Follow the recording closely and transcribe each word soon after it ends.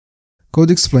Code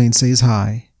Explained says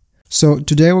hi. So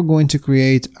today we're going to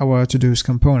create our to-dos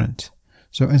component.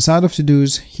 So inside of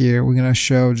to-dos here, we're going to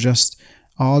show just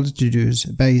all the to-dos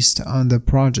based on the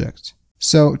project.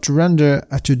 So to render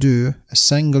a to-do, a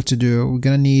single to-do, we're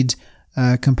going to need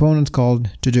a component called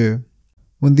to-do.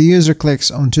 When the user clicks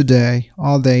on today,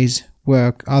 all days,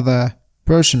 work, other,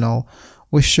 personal,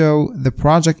 we show the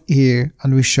project here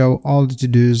and we show all the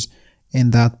to-dos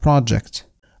in that project.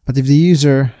 But if the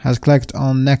user has clicked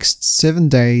on next 7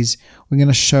 days, we're going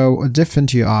to show a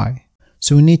different UI.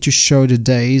 So we need to show the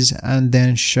days and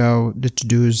then show the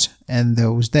to-dos in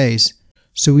those days.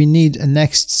 So we need a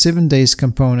next 7 days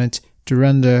component to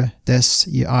render this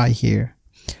UI here.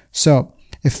 So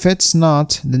if it's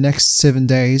not the next 7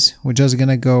 days, we're just going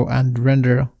to go and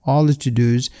render all the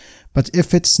to-dos. But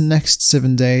if it's next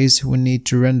 7 days, we need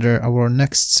to render our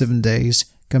next 7 days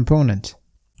component.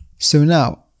 So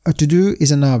now, a to-do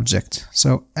is an object.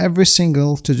 So every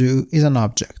single to-do is an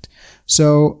object.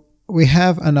 So we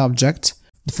have an object.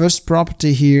 The first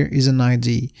property here is an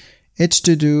ID. Each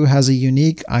to-do has a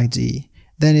unique ID.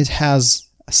 Then it has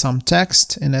some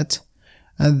text in it,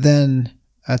 and then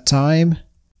a time,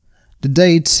 the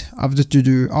date of the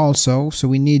to-do also. So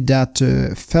we need that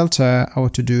to filter our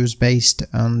to-dos based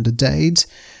on the date.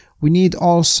 We need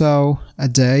also a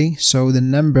day, so the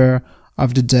number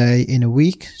of the day in a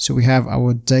week. So we have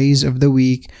our days of the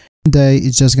week. Day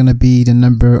is just going to be the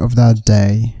number of that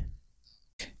day.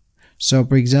 So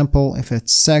for example, if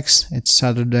it's 6, it's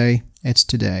Saturday, it's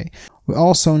today. We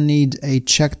also need a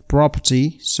checked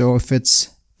property. So if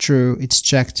it's true, it's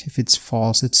checked. If it's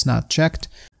false, it's not checked.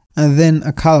 And then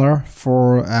a color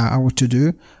for our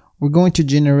to-do. We're going to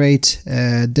generate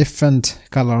different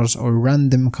colors or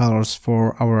random colors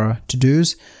for our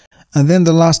to-dos. And then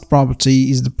the last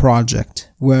property is the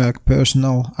project, work,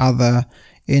 personal, other,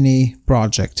 any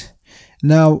project.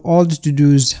 Now all the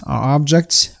to-dos are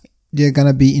objects. They're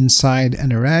gonna be inside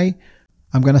an array.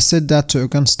 I'm gonna set that to a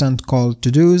constant called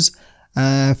to-dos.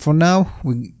 For now,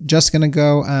 we're just gonna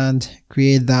go and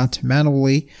create that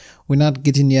manually. We're not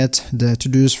getting yet the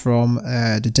to-dos from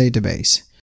the database.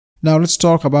 Now let's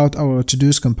talk about our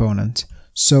to-dos component.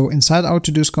 So inside our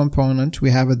to-dos component,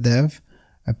 we have a div,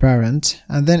 a parent,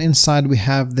 and then inside we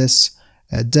have this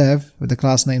div with the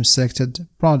class name selected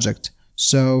project.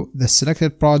 So the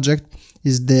selected project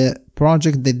is the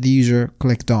project that the user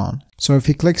clicked on. So if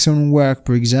he clicks on work,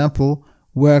 for example,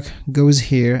 work goes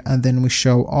here, and then we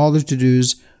show all the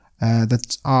to-dos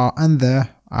that are under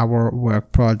our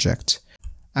work project.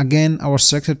 Again, our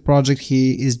selected project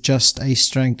here is just a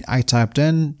string I typed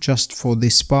in just for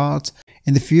this part.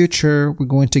 In the future, we're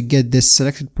going to get this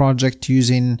selected project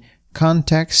using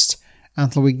context.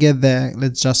 Until we get there,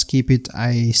 let's just keep it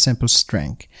a simple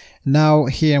string. Now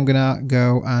here I'm gonna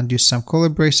go and use some curly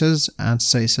braces and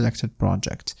say selected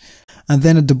project. And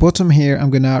then at the bottom here, I'm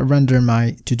gonna render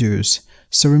my to-dos.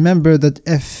 So remember that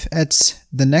if it's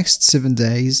the next 7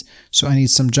 days, so I need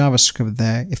some JavaScript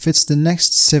there. If it's the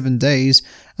next 7 days,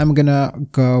 I'm gonna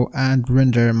go and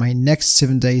render my next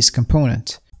 7 days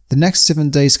component. The next 7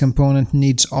 days component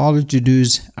needs all the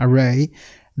to-dos array.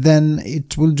 Then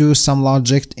it will do some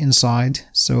logic inside,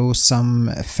 so some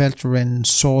filtering,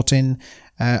 sorting,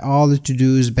 all the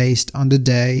to-dos based on the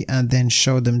day, and then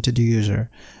show them to the user.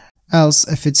 Else,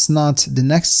 if it's not the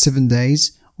next 7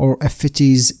 days, or if it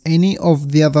is any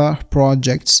of the other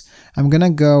projects, I'm gonna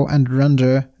go and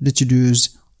render the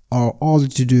to-dos or all the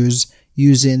to-dos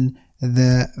using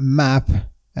the map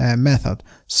method.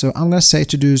 So I'm gonna say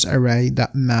to-dos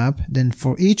array.map. Then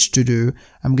for each to-do,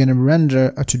 I'm gonna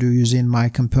render a to-do using my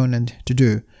component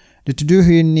to-do. The to-do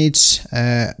here needs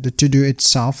the to-do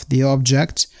itself, the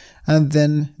object, and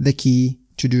then the key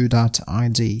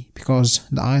to-do.id, because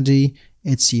the ID,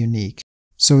 it's unique.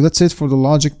 So that's it for the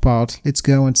logic part. Let's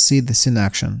go and see this in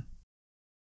action.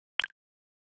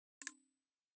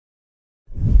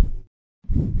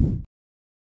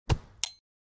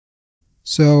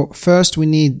 So first we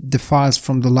need the files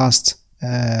from the last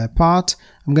part.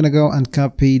 I'm gonna go and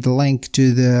copy the link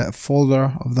to the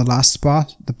folder of the last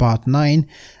part, the part 9,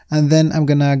 and then I'm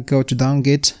gonna go to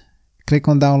downgit, click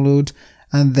on download,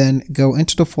 and then go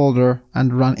into the folder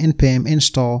and run npm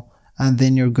install, and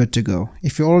then you're good to go.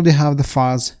 If you already have the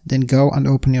files, then go and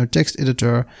open your text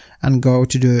editor and go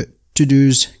to the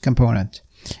to-dos component.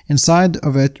 Inside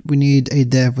of it, we need a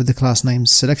div with the class name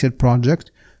selected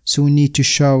project. So we need to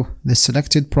show the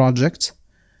selected project.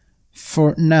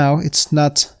 For now, it's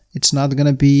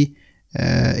gonna be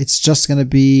it's just gonna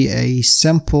be a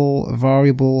simple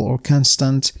variable or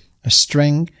constant, a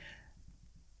string.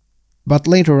 But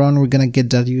later on, we're gonna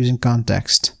get that using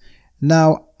context.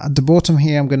 Now at the bottom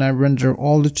here, I'm gonna render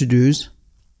all the to-dos,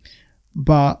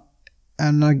 but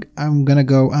and I'm gonna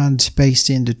go and paste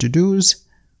in the to-dos.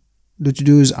 The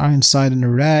to-dos are inside an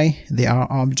array, they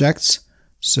are objects,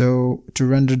 so to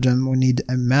render them we need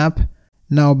a map.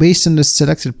 Now based on the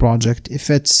selected project, if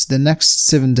it's the next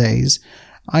 7 days,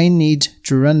 I need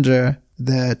to render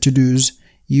the to-dos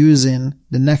using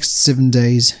the next 7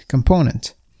 days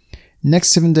component. Next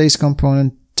 7 days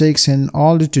component takes in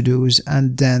all the to-dos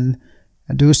and then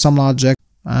do some logic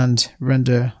and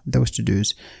render those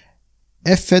to-dos.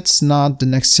 If it's not the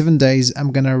next 7 days,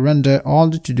 I'm gonna render all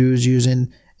the to-dos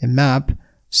using a map.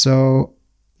 So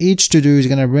each to-do is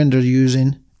gonna render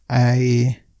using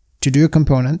a to-do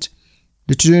component.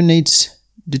 The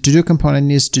to-do component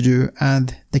needs to do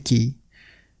and the key.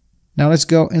 Now let's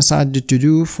go inside the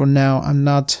to-do. For now, I'm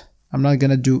not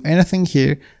gonna do anything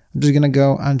here. I'm just gonna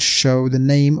go and show the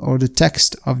name or the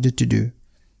text of the to-do.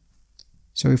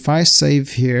 So if I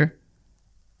save here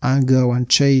and go and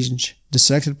change the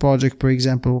selected project, for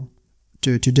example,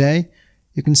 to today,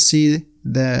 you can see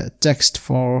the text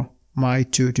for my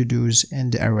two to-dos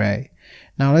in the array.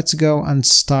 Now let's go and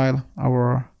style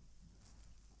our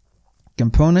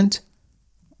component.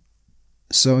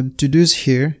 So to-dos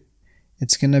here,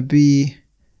 it's gonna be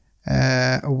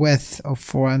a width of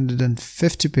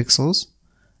 450 pixels,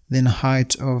 then a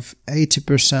height of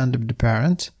 80% of the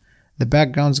parent. The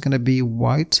background is gonna be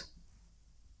white.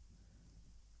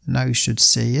 Now you should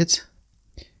see it.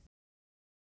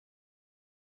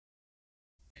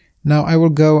 Now I will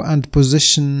go and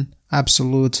position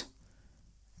absolute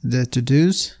the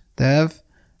to-dos, dev.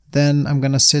 Then I'm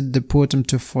gonna set the bottom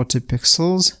to 40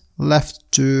 pixels,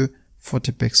 left to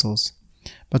 40 pixels.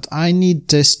 But I need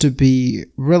this to be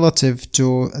relative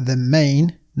to the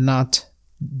main, not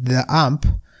the amp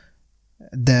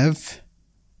dev.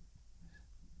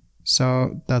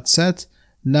 So that's it.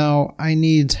 Now I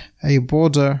need a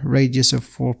border radius of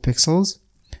 4 pixels,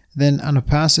 then an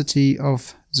opacity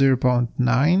of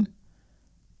 0.9,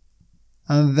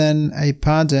 and then a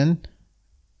padding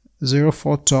 0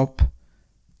 for top,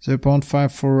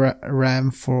 0.5 for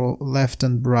RAM for left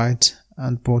and right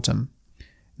and bottom.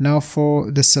 Now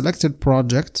for the selected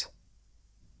project,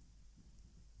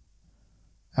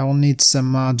 I will need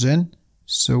some margin,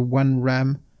 so 1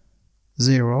 RAM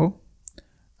 0,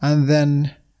 and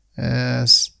then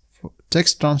for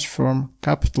text transform,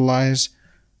 capitalize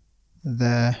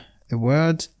the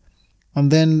word, and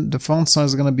then the font size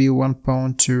is going to be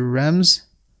 1.2 rems,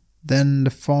 then the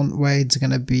font weight is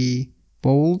going to be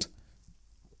bold,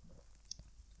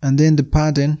 and then the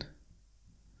padding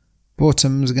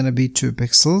bottom is going to be 2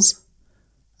 pixels,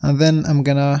 and then I'm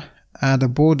going to add a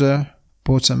border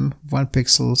bottom 1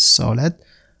 pixel solid.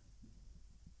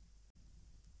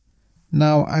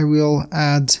 Now I will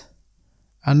add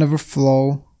an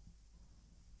overflow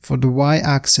for the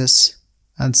y-axis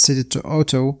and set it to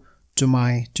auto to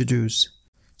my to-dos.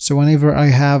 So whenever I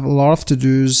have a lot of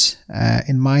to-dos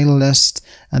in my list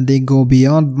and they go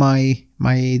beyond my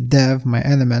dev, my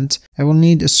element, I will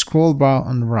need a scroll bar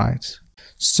on the right.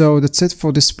 So that's it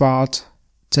for this part.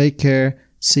 Take care.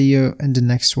 See you in the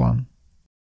next one.